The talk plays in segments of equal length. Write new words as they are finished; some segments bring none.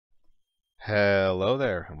Hello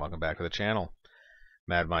there, and welcome back to the channel.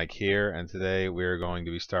 Mad Mike here, and today we're going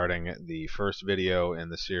to be starting the first video in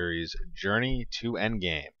the series Journey to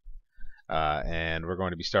Endgame. And we're going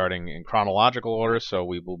to be starting in chronological order, so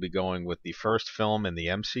we will be going with the first film in the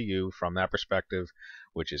MCU from that perspective,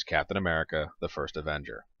 which is Captain America, the First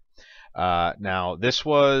Avenger. Now, this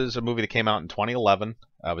was a movie that came out in 2011.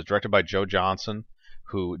 It was directed by Joe Johnston,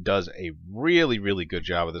 who does a really, really good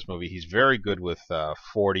job with this movie. He's very good with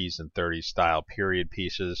 40s and 30s style period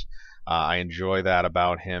pieces. I enjoy that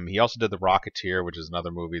about him. He also did The Rocketeer, which is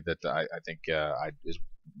another movie that I think is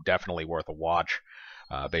definitely worth a watch,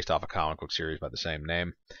 based off a comic book series by the same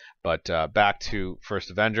name. But back to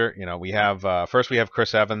First Avenger, we have first we have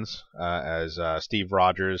Chris Evans as Steve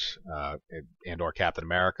Rogers and/or Captain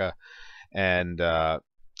America, and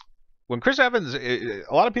when Chris Evans, a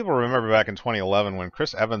lot of people remember back in 2011 when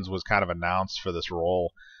Chris Evans was kind of announced for this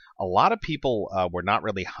role. A lot of people were not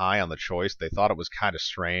really high on the choice. They thought it was kind of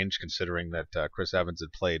strange, considering that Chris Evans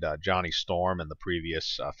had played Johnny Storm in the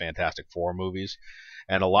previous Fantastic Four movies,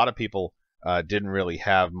 and a lot of people didn't really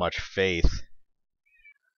have much faith.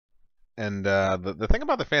 And the thing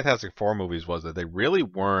about the Fantastic Four movies was that they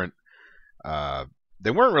weren't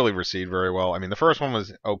really received very well. I mean, the first one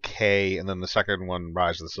was okay, and then the second one,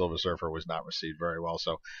 Rise of the Silver Surfer, was not received very well.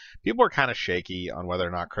 So people were kind of shaky on whether or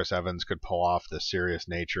not Chris Evans could pull off the serious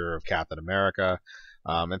nature of Captain America.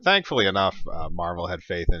 And thankfully enough, Marvel had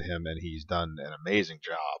faith in him, and he's done an amazing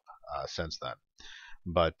job since then.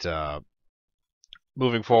 But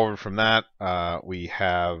moving forward from that, we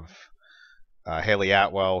have Haley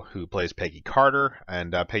Atwell, who plays Peggy Carter,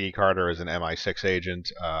 and Peggy Carter is an MI6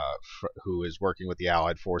 agent who is working with the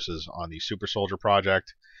Allied forces on the Super Soldier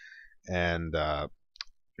Project, and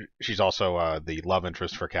she's also the love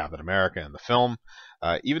interest for Captain America in the film.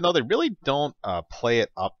 Even though they really don't play it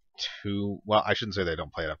up too well, I shouldn't say they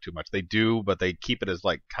don't play it up too much. They do, but they keep it as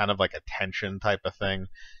like kind of like a tension type of thing,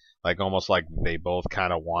 like almost like they both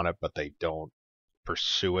kind of want it, but they don't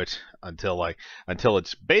pursue it until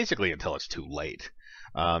it's too late.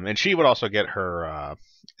 And she would also get her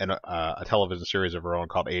a television series of her own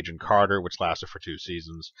called Agent Carter, which lasted for 2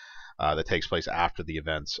 seasons, that takes place after the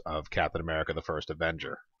events of Captain America: The First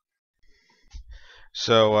Avenger.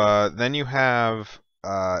 So then you have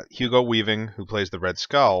Hugo Weaving, who plays the Red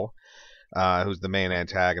Skull, who's the main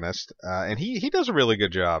antagonist, and he does a really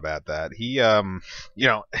good job at that. He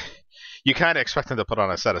you kind of expect him to put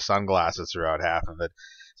on a set of sunglasses throughout half of it.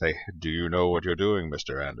 Say, "Do you know what you're doing,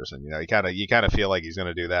 Mr. Anderson?" You kind of feel like he's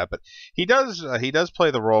going to do that, but he does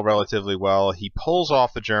play the role relatively well. He pulls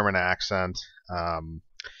off the German accent,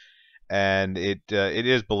 and it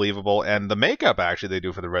is believable. And the makeup actually they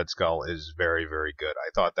do for the Red Skull is very, very good.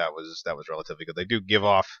 I thought that was relatively good. They do give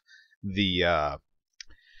off the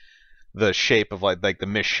shape of like the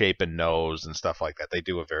misshapen nose and stuff like that. They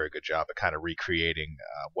do a very good job at kind of recreating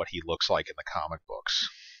what he looks like in the comic books.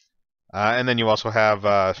 And then you also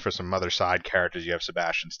have, for some other side characters, you have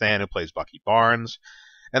Sebastian Stan, who plays Bucky Barnes.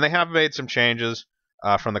 And they have made some changes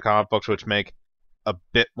from the comic books, which make a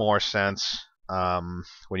bit more sense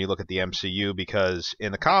when you look at the MCU, because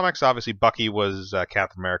in the comics, obviously, Bucky was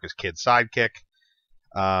Captain America's kid sidekick.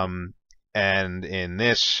 And in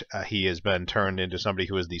this, he has been turned into somebody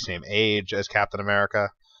who is the same age as Captain America.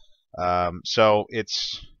 So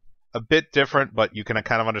it's a bit different, but you can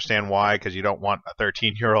kind of understand why, because you don't want a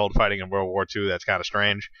 13-year-old fighting in World War II. That's kind of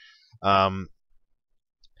strange. But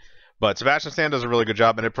Sebastian Stan does a really good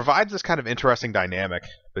job, and it provides this kind of interesting dynamic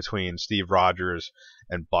between Steve Rogers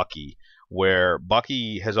and Bucky, where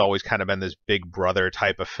Bucky has always kind of been this big brother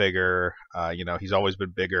type of figure. He's always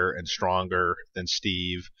been bigger and stronger than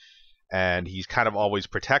Steve. And he's kind of always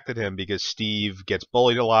protected him because Steve gets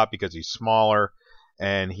bullied a lot because he's smaller,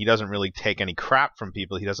 and he doesn't really take any crap from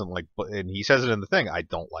people. He doesn't like, and he says it in the thing, "I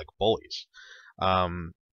don't like bullies,"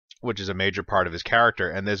 which is a major part of his character.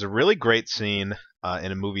 And there's a really great scene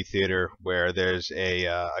in a movie theater where there's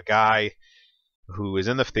a guy who is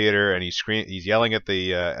in the theater, and he's yelling at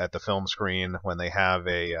the film screen when they have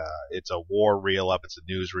it's a war reel up, it's a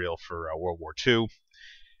news reel for World War II,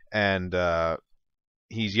 and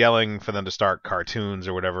he's yelling for them to start cartoons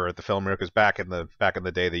or whatever at the film reel, because back in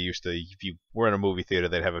the day they used to, if you were in a movie theater,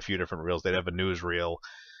 they'd have a few different reels. They'd have a news reel,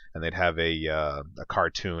 and they'd have a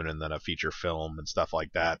cartoon, and then a feature film and stuff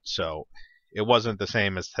like that. So it wasn't the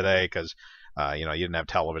same as today, because you didn't have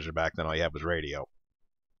television back then. All you had was radio.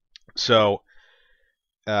 So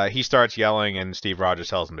he starts yelling, and Steve Rogers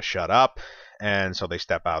tells him to shut up, and so they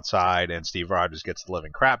step outside, and Steve Rogers gets the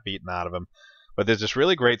living crap beaten out of him. But there's this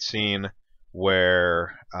really great scene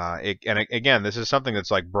where again, this is something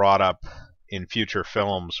that's like brought up in future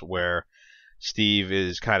films, where Steve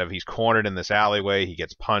is he's cornered in this alleyway. He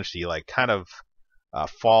gets punched. He like kind of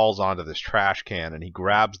falls onto this trash can, and he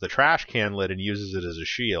grabs the trash can lid and uses it as a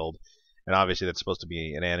shield. And obviously that's supposed to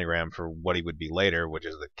be an anagram for what he would be later, which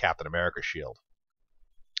is the Captain America shield.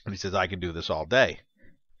 And he says, "I can do this all day."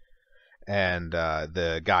 And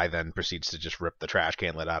the guy then proceeds to just rip the trash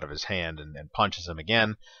can lid out of his hand and punches him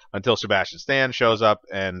again until Sebastian Stan shows up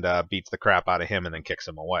and beats the crap out of him and then kicks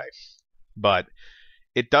him away. But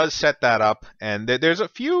it does set that up, and there's a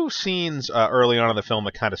few scenes early on in the film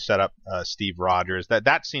that kind of set up Steve Rogers.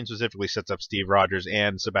 That scene specifically sets up Steve Rogers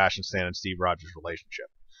and Sebastian Stan and Steve Rogers' relationship.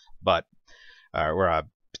 But we're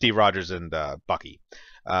Steve Rogers and Bucky.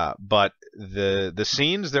 But the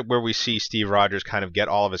scenes where we see Steve Rogers kind of get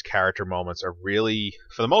all of his character moments are really,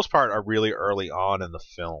 for the most part, are really early on in the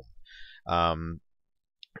film.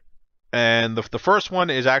 And the first one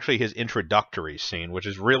is actually his introductory scene, which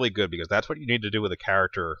is really good because that's what you need to do with a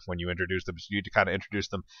character when you introduce them. You need to kind of introduce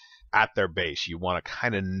them at their base. You want to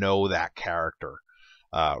kind of know that character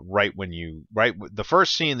the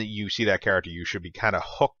first scene that you see that character, you should be kind of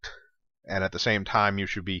hooked, and at the same time you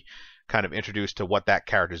should be kind of introduced to what that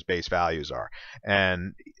character's base values are.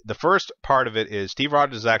 And the first part of it is Steve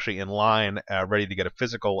Rogers is actually in line, ready to get a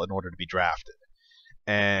physical in order to be drafted.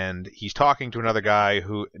 And he's talking to another guy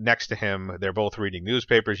who next to him. They're both reading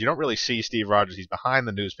newspapers. You don't really see Steve Rogers. He's behind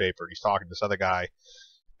the newspaper. He's talking to this other guy,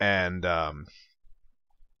 and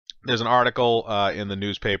there's an article in the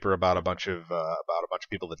newspaper about a bunch of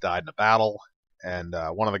people that died in a battle. And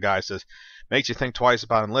one of the guys says, "Makes you think twice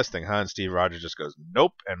about enlisting, huh?" And Steve Rogers just goes,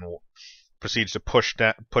 "Nope," and proceeds to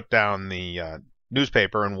put down the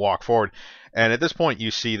newspaper and walk forward. And at this point, you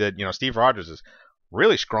see that Steve Rogers is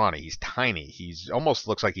really scrawny. He's tiny. He's almost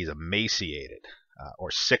looks like he's emaciated or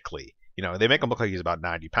sickly. They make him look like he's about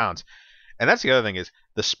 90 pounds. And that's the other thing is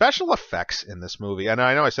the special effects in this movie. And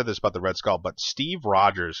I know I said this about the Red Skull, but Steve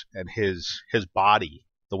Rogers and his body,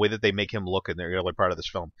 the way that they make him look in the early part of this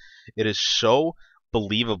film, it is so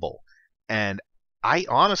believable. And I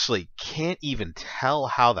honestly can't even tell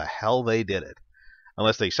how the hell they did it,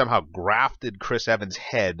 unless they somehow grafted Chris Evans'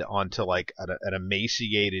 head onto like an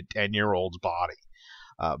emaciated 10-year-old's body.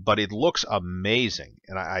 But it looks amazing,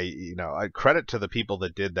 and I credit to the people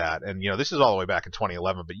that did that. And this is all the way back in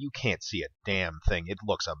 2011, but you can't see a damn thing. It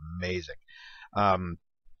looks amazing.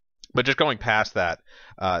 But just going past that,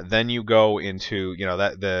 then you go into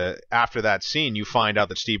after that scene, you find out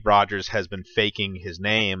that Steve Rogers has been faking his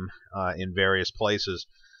name in various places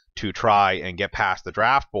to try and get past the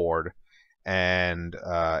draft board and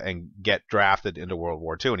get drafted into World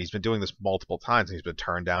War II. And he's been doing this multiple times, and he's been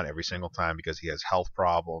turned down every single time because he has health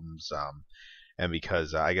problems, and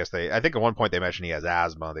because I think at one point they mentioned he has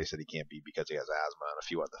asthma. They said he can't be because he has asthma and a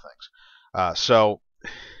few other things. So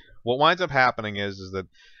what winds up happening is that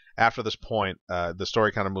after this point, the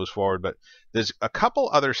story kind of moves forward, but there's a couple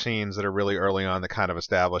other scenes that are really early on that kind of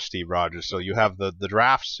establish Steve Rogers. So you have the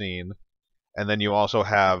draft scene, and then you also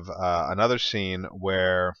have another scene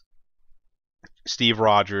where Steve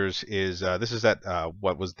Rogers is this is at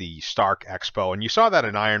what was the Stark Expo, and you saw that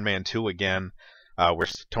in Iron Man 2 again, where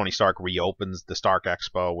Tony Stark reopens the Stark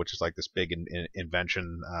Expo, which is like this big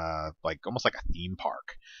invention, like almost like a theme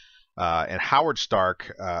park. And Howard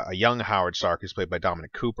Stark, a young Howard Stark, who's played by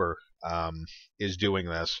Dominic Cooper, is doing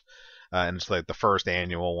this, and it's like the first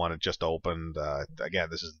annual one. It just opened. Again,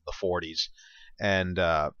 this is the 40s, and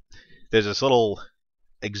there's this little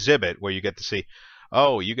exhibit where you get to see.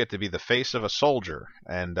 Oh, you get to be the face of a soldier,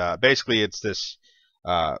 and basically it's this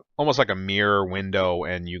almost like a mirror window,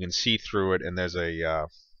 and you can see through it, and there's a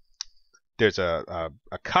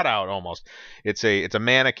cutout almost. It's a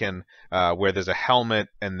mannequin where there's a helmet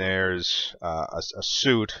and there's a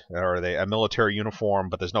suit or a military uniform,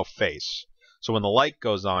 but there's no face. So when the light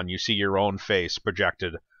goes on, you see your own face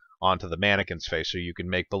projected onto the mannequin's face, so you can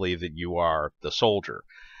make believe that you are the soldier.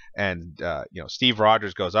 And Steve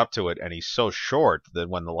Rogers goes up to it, and he's so short that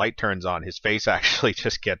when the light turns on, his face actually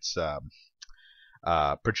just gets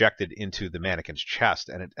projected into the mannequin's chest.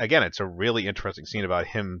 And it's a really interesting scene about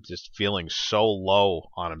him just feeling so low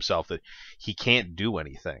on himself that he can't do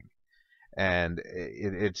anything. And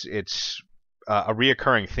it's a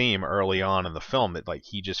reoccurring theme early on in the film that like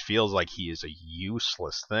he just feels like he is a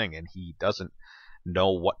useless thing, and he doesn't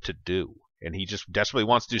know what to do, and he just desperately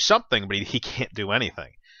wants to do something, but he can't do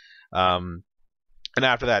anything. And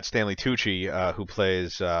after that, Stanley Tucci, who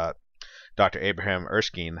plays Dr. Abraham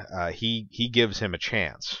Erskine, he gives him a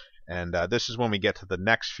chance. And this is when we get to the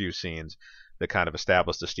next few scenes that kind of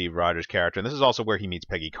establish the Steve Rogers character. And this is also where he meets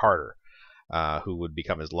Peggy Carter, who would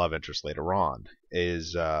become his love interest later on.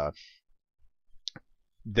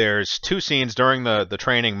 there's two scenes during the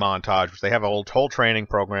training montage, which they have a whole training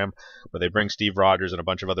program where they bring Steve Rogers and a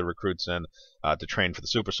bunch of other recruits in to train for the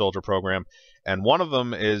Super Soldier program, and one of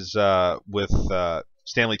them is with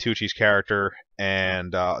Stanley Tucci's character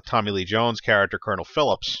and Tommy Lee Jones' character, Colonel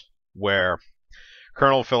Phillips, where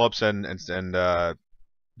Colonel Phillips and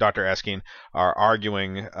Dr. Eskin are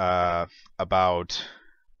arguing about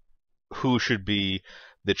who should be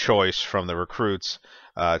the choice from the recruits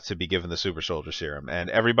to be given the super soldier serum. And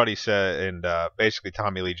everybody said, and basically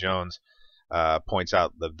Tommy Lee Jones points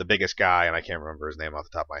out the biggest guy, and I can't remember his name off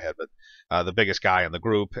the top of my head, but the biggest guy in the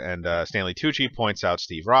group. And Stanley Tucci points out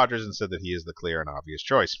Steve Rogers and said that he is the clear and obvious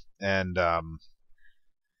choice. And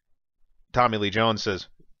Tommy Lee Jones says,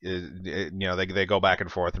 they go back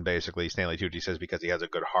and forth, and basically Stanley Tucci says because he has a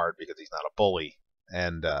good heart, because he's not a bully.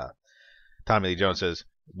 And Tommy Lee Jones says,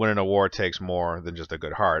 winning a war takes more than just a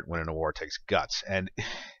good heart. Winning a war takes guts. And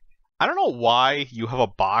I don't know why you have a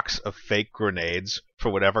box of fake grenades for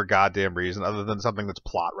whatever goddamn reason, other than something that's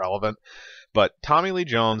plot relevant. But Tommy Lee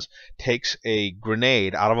Jones takes a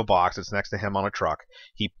grenade out of a box that's next to him on a truck.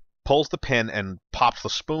 He pulls the pin and pops the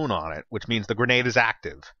spoon on it, which means the grenade is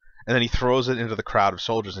active. And then he throws it into the crowd of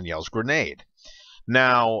soldiers and yells, "Grenade!"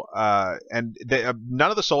 Now,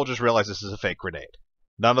 none of the soldiers realize this is a fake grenade.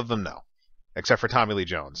 None of them know, except for Tommy Lee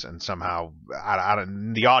Jones, and somehow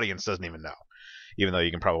the audience doesn't even know, even though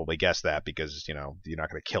you can probably guess that because you're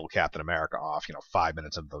not going to kill Captain America off 5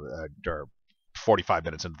 minutes into or 45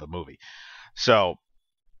 minutes into the movie. So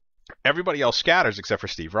everybody else scatters except for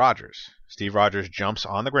Steve Rogers. Steve Rogers jumps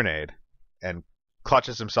on the grenade and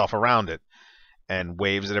clutches himself around it and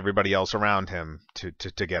waves at everybody else around him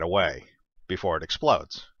to get away before it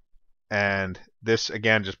explodes. And this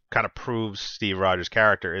again just kind of proves Steve Rogers'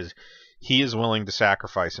 character is he is willing to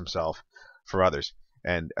sacrifice himself for others.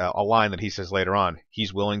 And a line that he says later on,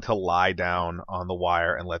 he's willing to lie down on the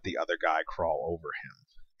wire and let the other guy crawl over him.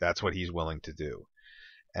 That's what he's willing to do.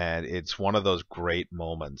 And it's one of those great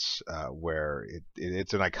moments where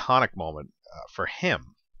it's an iconic moment for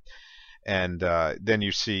him. And then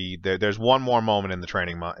you see there's one more moment in the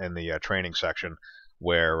training section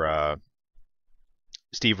where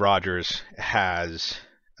Steve Rogers has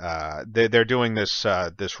they're doing this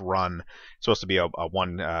run. It's supposed to be a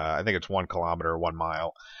one I think it's 1 kilometer, 1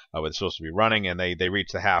 mile. It's supposed to be running, and they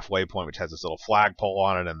reach the halfway point, which has this little flagpole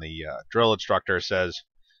on it, and the drill instructor says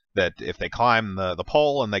that if they climb the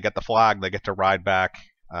pole and they get the flag, they get to ride back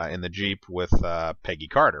in the Jeep with Peggy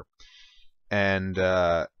Carter. And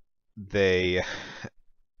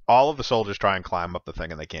all of the soldiers try and climb up the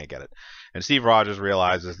thing, and they can't get it. And Steve Rogers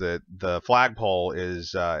realizes that the flagpole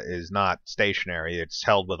is not stationary; it's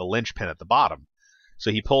held with a linchpin at the bottom.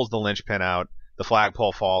 So he pulls the linchpin out. The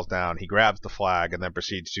flagpole falls down. He grabs the flag and then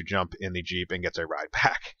proceeds to jump in the Jeep and gets a ride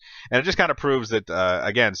back. And it just kind of proves that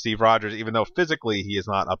again, Steve Rogers, even though physically he is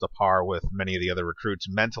not up to par with many of the other recruits,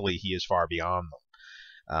 mentally he is far beyond them.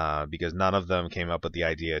 Because none of them came up with the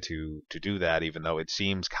idea to do that, even though it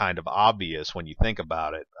seems kind of obvious when you think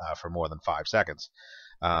about it for more than 5 seconds.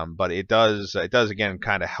 But it does again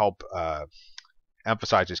kind of help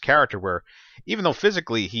emphasize his character, where even though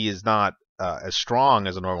physically he is not as strong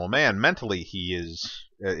as a normal man, mentally he is,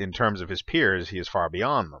 in terms of his peers, he is far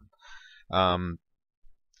beyond them.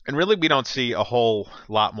 And really, we don't see a whole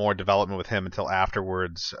lot more development with him until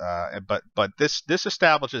afterwards. But this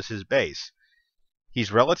establishes his base. He's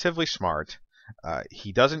relatively smart.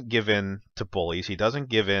 He doesn't give in to bullies. He doesn't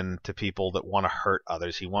give in to people that want to hurt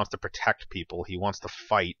others. He wants to protect people. He wants to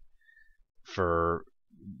fight so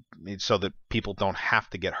that people don't have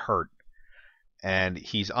to get hurt. And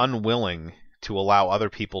he's unwilling to allow other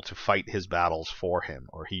people to fight his battles for him,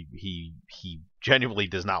 or he genuinely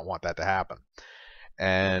does not want that to happen.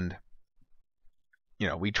 And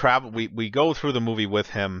we go through the movie with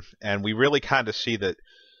him, and we really kind of see that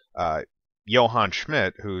Johann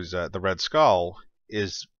Schmidt, who's the Red Skull,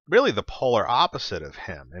 is really the polar opposite of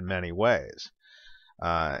him in many ways.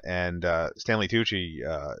 And Stanley Tucci,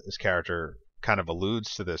 his character, kind of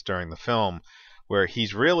alludes to this during the film, where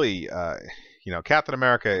he's really, Captain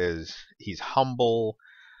America he's humble,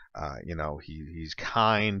 he's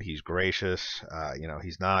kind, he's gracious,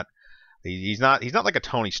 He's not like a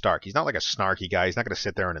Tony Stark. He's not like a snarky guy. He's not going to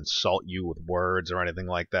sit there and insult you with words or anything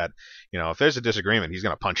like that. If there's a disagreement, he's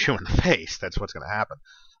going to punch you in the face. That's what's going to happen.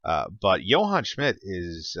 But Johann Schmidt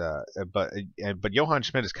is Johann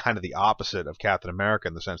Schmidt is kind of the opposite of Captain America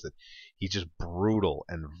in the sense that he's just brutal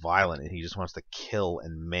and violent, and he just wants to kill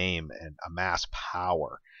and maim and amass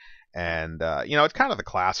power. And it's kind of the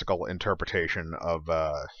classical interpretation of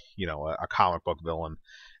a comic book villain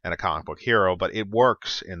and a comic book hero, but it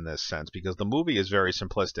works in this sense because the movie is very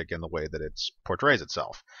simplistic in the way that it portrays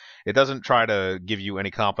itself. It doesn't try to give you any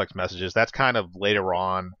complex messages. That's kind of later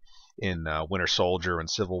on in Winter Soldier and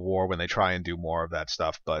Civil War when they try and do more of that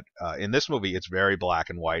stuff. But in this movie, it's very black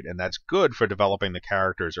and white, and that's good for developing the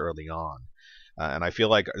characters early on. And I feel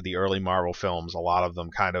like the early Marvel films, a lot of them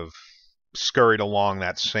kind of scurried along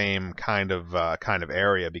that same kind of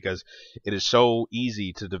area because it is so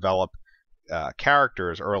easy to develop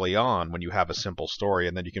characters early on when you have a simple story,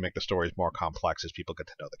 and then you can make the stories more complex as people get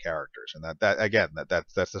to know the characters. And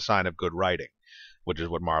that's the sign of good writing, which is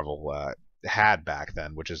what Marvel had back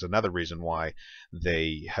then, which is another reason why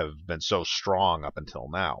they have been so strong up until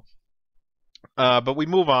now. But we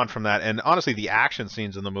move on from that, and honestly, the action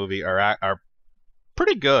scenes in the movie are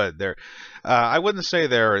pretty good. I wouldn't say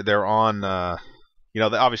they're on.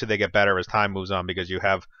 Obviously they get better as time moves on because you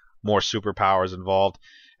have more superpowers involved,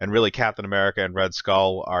 and really Captain America and Red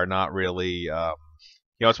Skull are not really.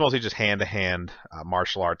 It's mostly just hand-to-hand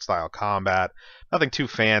martial arts style combat. Nothing too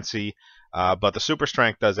fancy. But the super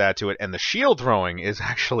strength does add to it, and the shield throwing is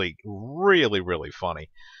actually really, really funny.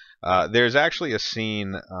 There's actually a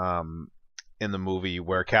scene in the movie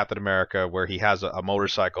where Captain America, where he has a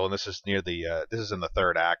motorcycle, and this is in the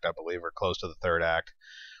third act, I believe, or close to the third act,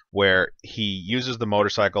 where he uses the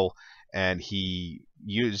motorcycle and he's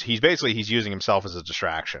using himself as a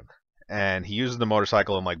distraction, and he uses the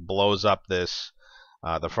motorcycle and like blows up the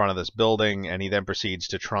front of this building, and he then proceeds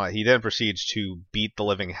to beat the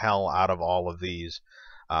living hell out of all of these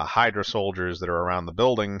Hydra soldiers that are around the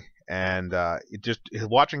building. And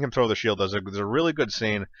watching him throw the shield, there's a really good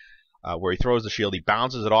scene where he throws the shield, he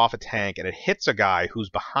bounces it off a tank, and it hits a guy who's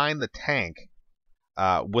behind the tank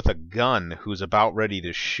with a gun who's about ready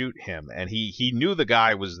to shoot him. And he knew the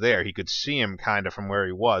guy was there. He could see him kind of from where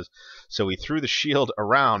he was. So he threw the shield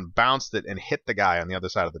around, bounced it, and hit the guy on the other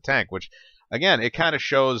side of the tank, which, again, it kind of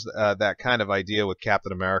shows that kind of idea with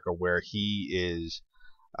Captain America where he's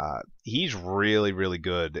really, really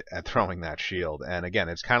good at throwing that shield. And again,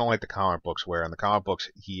 it's kind of like the comic books, where in the comic books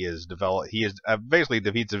he's developed it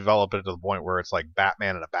to the point where it's like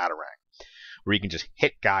Batman in a Batarang, where he can just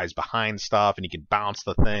hit guys behind stuff and he can bounce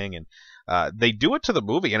the thing. And they do it to the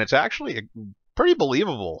movie, and it's actually pretty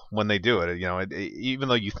believable when they do it. Even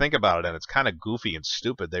though you think about it and it's kind of goofy and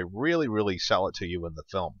stupid, they really, really sell it to you in the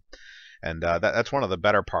film. And that's one of the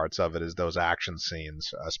better parts of it, is those action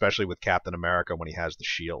scenes, especially with Captain America when he has the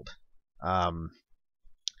shield. And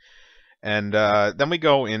then we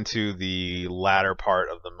go into the latter part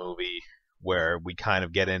of the movie where we kind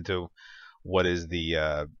of get into what is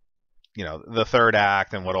the third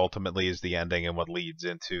act, and what ultimately is the ending, and what leads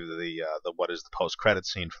into the what is the post-credit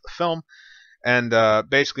scene for the film. And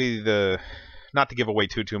basically, not to give away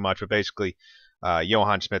too much, but basically,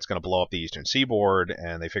 Johann Schmidt's going to blow up the Eastern Seaboard,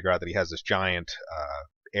 and they figure out that he has this giant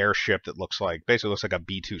airship that looks like a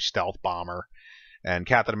B-2 stealth bomber. And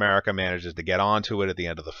Captain America manages to get onto it at the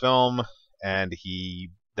end of the film, and he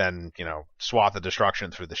then, swat the destruction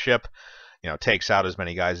through the ship, takes out as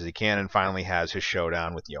many guys as he can, and finally has his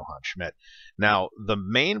showdown with Johann Schmidt. Now, the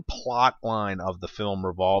main plot line of the film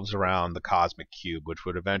revolves around the Cosmic Cube, which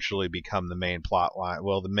would eventually become the main plot line.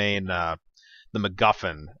 Well, the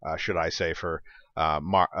MacGuffin, should I say, for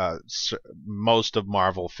most of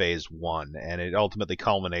Marvel Phase 1, and it ultimately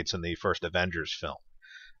culminates in the first Avengers film.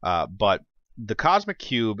 But the Cosmic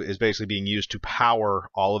Cube is basically being used to power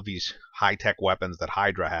all of these high-tech weapons that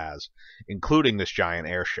Hydra has, including this giant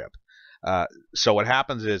airship. So what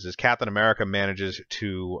happens is Captain America manages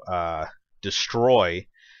to destroy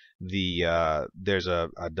there's a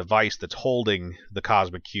device that's holding the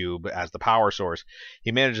Cosmic Cube as the power source.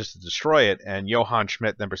 He manages to destroy it, and Johann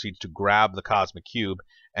Schmidt then proceeds to grab the Cosmic Cube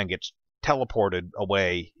and gets teleported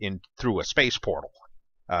away through a space portal.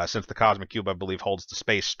 Since the Cosmic Cube, I believe, holds the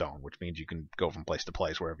Space Stone, which means you can go from place to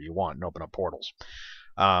place wherever you want and open up portals.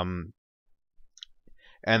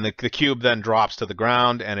 And the cube then drops to the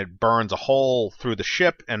ground, and it burns a hole through the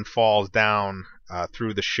ship and falls down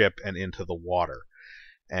through the ship and into the water.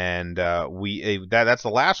 And that's the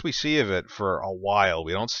last we see of it for a while.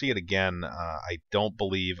 We don't see it again, I don't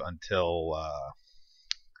believe, until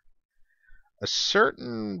a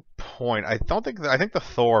certain point. I think the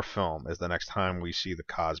Thor film is the next time we see the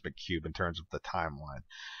Cosmic Cube in terms of the timeline.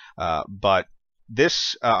 But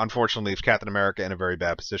this, unfortunately, leaves Captain America in a very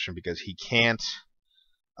bad position because he can't.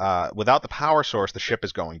 Without the power source, the ship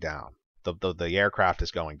is going down. The aircraft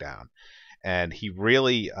is going down. and he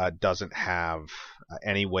really doesn't have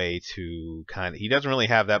any way to he doesn't really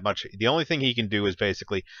have that much. The only thing he can do is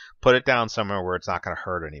basically put it down somewhere where it's not going to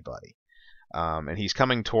hurt anybody. And he's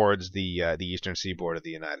coming towards the eastern seaboard of the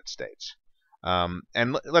United States.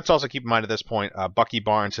 And let's also keep in mind at this point, Bucky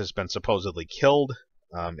Barnes has been supposedly killed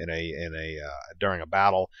during a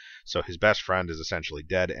battle, so his best friend is essentially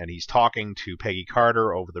dead, and he's talking to Peggy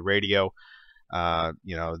Carter over the radio.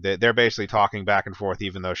 They're basically talking back and forth,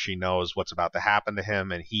 even though she knows what's about to happen to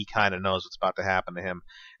him, and he kind of knows what's about to happen to him.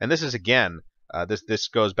 And this is again, this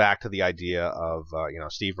goes back to the idea of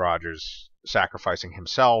Steve Rogers sacrificing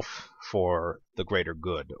himself for the greater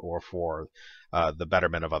good, or for the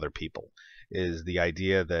betterment of other people. Is the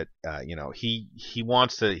idea that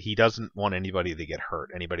he doesn't want anybody to get hurt,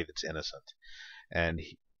 anybody that's innocent, and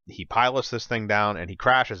he pilots this thing down and he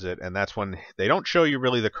crashes it, and that's when they don't show you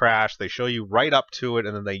really the crash. They show you right up to it,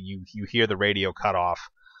 and then you hear the radio cut off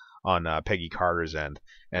on Peggy Carter's end,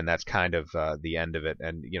 and that's kind of the end of it.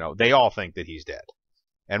 And they all think that he's dead.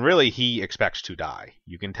 And really, he expects to die.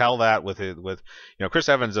 You can tell that with Chris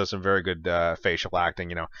Evans does some very good facial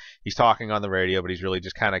acting. He's talking on the radio, but he's really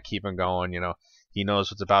just kind of keeping going. He knows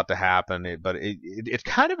what's about to happen. But it's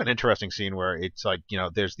kind of an interesting scene where it's like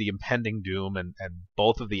there's the impending doom, and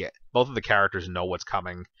both of the characters know what's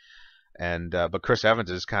coming. And but Chris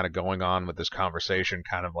Evans is kind of going on with this conversation,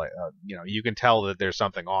 kind of like you can tell that there's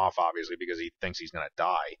something off, obviously, because he thinks he's going to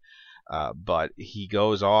die. But he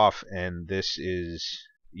goes off, and this is.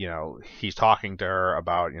 He's talking to her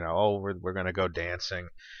about, oh, we're going to go dancing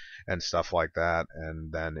and stuff like that. And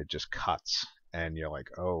then it just cuts, and you're like,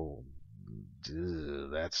 oh,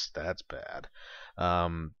 that's bad.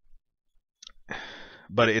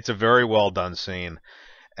 But it's a very well done scene,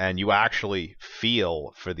 and you actually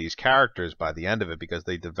feel for these characters by the end of it, because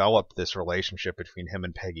they develop this relationship between him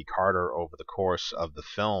and Peggy Carter over the course of the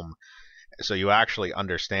film. So you actually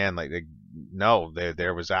understand, no,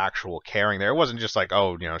 there was actual caring there. It wasn't just like,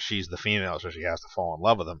 oh, she's the female, so she has to fall in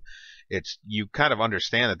love with him. It's, you kind of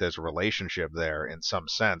understand that there's a relationship there in some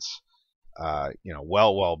sense,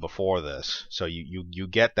 well before this. So you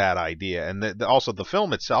get that idea, and also the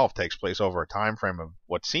film itself takes place over a time frame of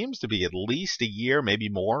what seems to be at least a year, maybe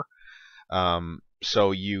more.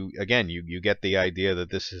 So you get the idea that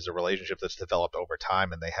this is a relationship that's developed over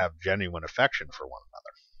time, and they have genuine affection for one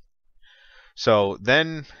another. So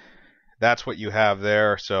then that's what you have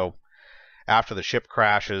there. So after the ship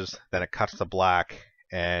crashes, then it cuts to black,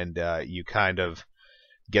 and you kind of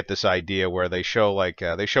get this idea where they show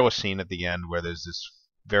a scene at the end where there's this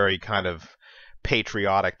very kind of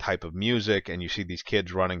patriotic type of music, and you see these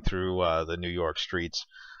kids running through the New York streets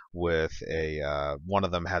with one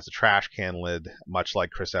of them has a trash can lid, much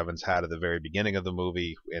like Chris Evans had at the very beginning of the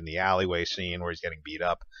movie in the alleyway scene where he's getting beat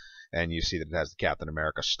up. And you see that it has the Captain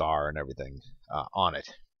America star and everything on it.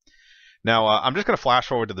 Now, I'm just going to flash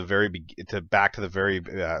forward to the very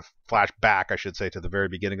flashback, I should say, to the very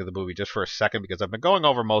beginning of the movie just for a second, because I've been going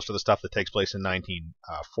over most of the stuff that takes place in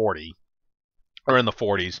 1940. Or in the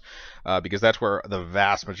 40s, because that's where the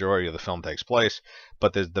vast majority of the film takes place.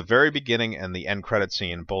 But there's the very beginning and the end credit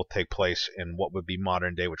scene both take place in what would be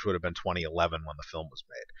modern day, which would have been 2011 when the film was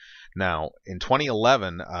made. Now, in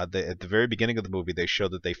 2011, at the very beginning of the movie, they show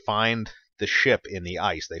that they find the ship in the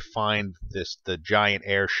ice. They find the giant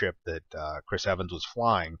airship that Chris Evans was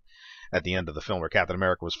flying at the end of the film, or Captain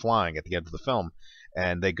America was flying at the end of the film.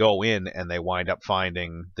 And they go in and they wind up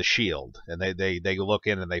finding the shield, and they look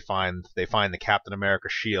in and they find the Captain America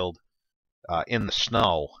shield in the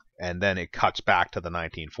snow, and then it cuts back to the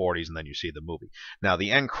 1940s, and then you see the movie. Now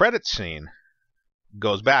the end credits scene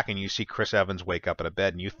goes back, and you see Chris Evans wake up in a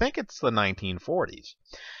bed, and you think it's the 1940s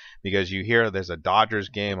because you hear there's a Dodgers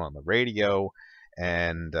game on the radio,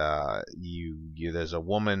 and there's a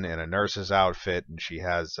woman in a nurse's outfit, and she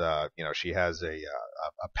has a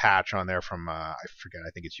patch on there from I forget,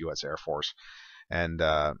 I think it's U.S. Air Force, and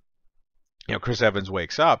Chris Evans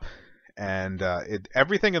wakes up, and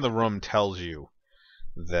everything in the room tells you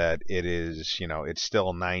that it is, it's still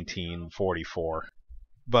 1944.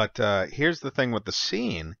 But here's the thing with the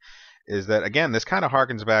scene is that, again, this kind of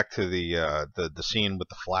harkens back to the scene with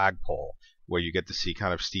the flagpole, where you get to see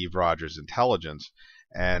kind of Steve Rogers' intelligence.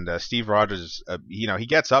 And Steve Rogers, he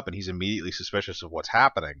gets up and he's immediately suspicious of what's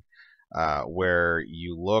happening. Where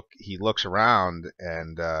he looks around,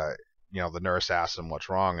 and the nurse asks him what's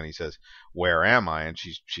wrong, and he says, "Where am I?" And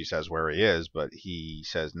she says where he is, but he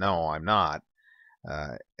says, "No, I'm not."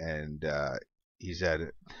 And he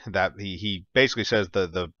said that he basically says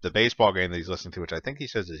the baseball game that he's listening to, which I think he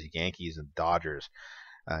says is Yankees and Dodgers.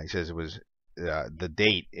 He says it was the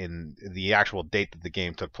date, in the actual date that the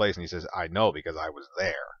game took place, and he says, "I know because I was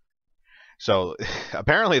there." So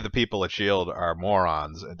apparently the people at Shield are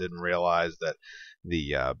morons and didn't realize that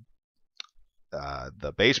the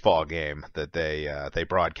the baseball game that they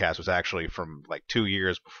broadcast was actually from like 2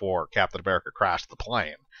 years before Captain America crashed the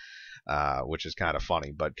plane, which is kind of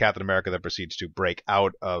funny. But Captain America then proceeds to break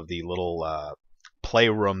out of the little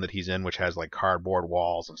playroom that he's in, which has like cardboard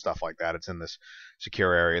walls and stuff like that. It's in this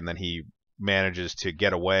secure area, and then he manages to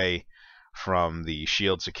get away from the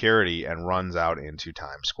Shield security and runs out into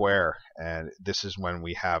Times Square. And this is when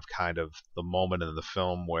we have kind of the moment in the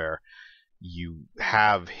film where you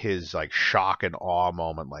have his like shock and awe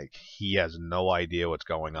moment, like he has no idea what's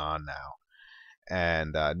going on now.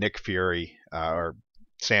 And Nick Fury, or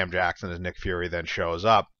Sam Jackson as Nick Fury, then shows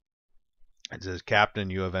up and says, "Captain,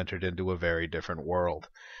 you have entered into a very different world."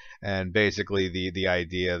 And basically the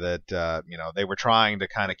idea that they were trying to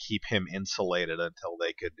kind of keep him insulated until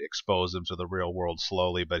they could expose him to the real world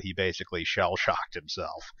slowly, but he basically shell shocked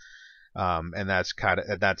himself. And that's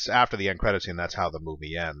after the end credits scene. That's how the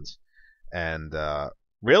movie ends. And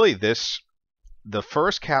really, the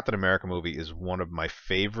first Captain America movie is one of my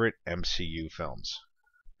favorite MCU films.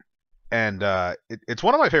 And it's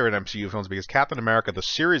one of my favorite MCU films because Captain America, the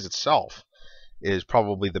series itself, is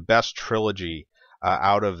probably the best trilogy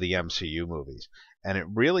out of the MCU movies. And it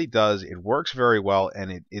really does, it works very well,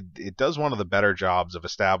 and it does one of the better jobs of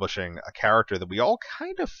establishing a character that we all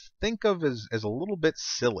kind of think of as a little bit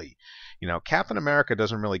silly. Captain America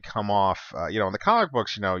doesn't really come off, in the comic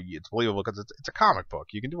books, it's believable because it's a comic book.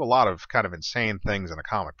 You can do a lot of kind of insane things in a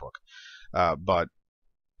comic book. But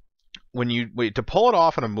to pull it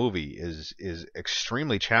off in a movie is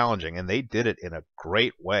extremely challenging, and they did it in a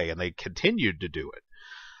great way, and they continued to do it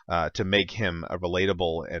to make him a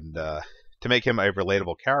relatable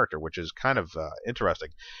character, which is kind of interesting.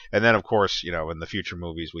 And then, of course, in the future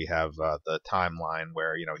movies, we have the timeline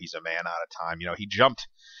where he's a man out of time. He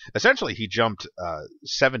jumped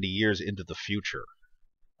 70 years into the future.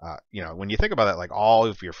 When you think about that, like all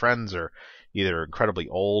of your friends are either incredibly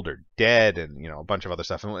old or dead, and a bunch of other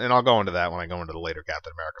stuff. And I'll go into that when I go into the later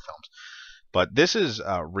Captain America films. But this is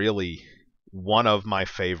really one of my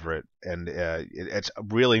favorite, and it's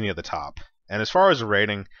really near the top. And as far as a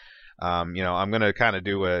rating, I'm going to kind of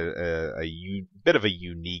do a bit of a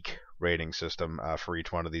unique rating system for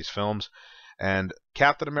each one of these films. And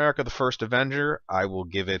Captain America: The First Avenger, I will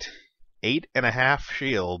give it 8.5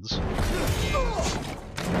 shields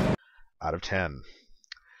out of 10.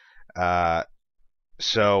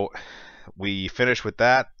 So we finish with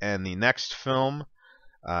that, and the next film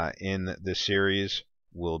in the series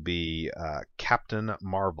will be Captain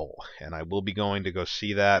Marvel, and I will be going to go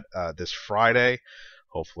see that this Friday.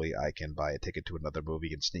 Hopefully I can buy a ticket to another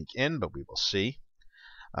movie and sneak in, but we will see.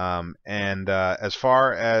 And as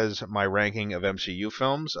far as my ranking of MCU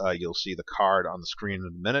films, you'll see the card on the screen in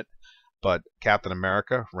a minute, but Captain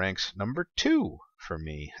America ranks number 2 for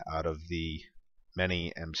me out of the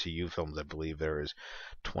many MCU films. I believe there is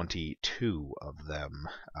 22 of them,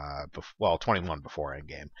 21 before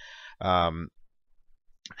Endgame.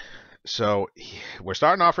 So we're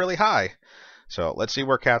starting off really high. So let's see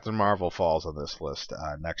where Captain Marvel falls on this list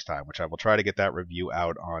next time, which I will try to get that review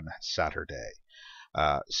out on Saturday.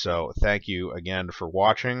 So thank you again for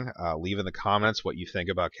watching. Leave in the comments what you think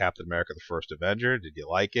about Captain America: The First Avenger. Did you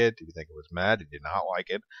like it? Did you think it was mad? Did you not like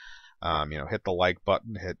it? Hit the like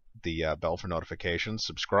button, hit the bell for notifications,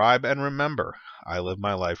 subscribe, and remember, I live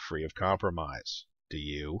my life free of compromise. Do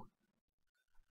you?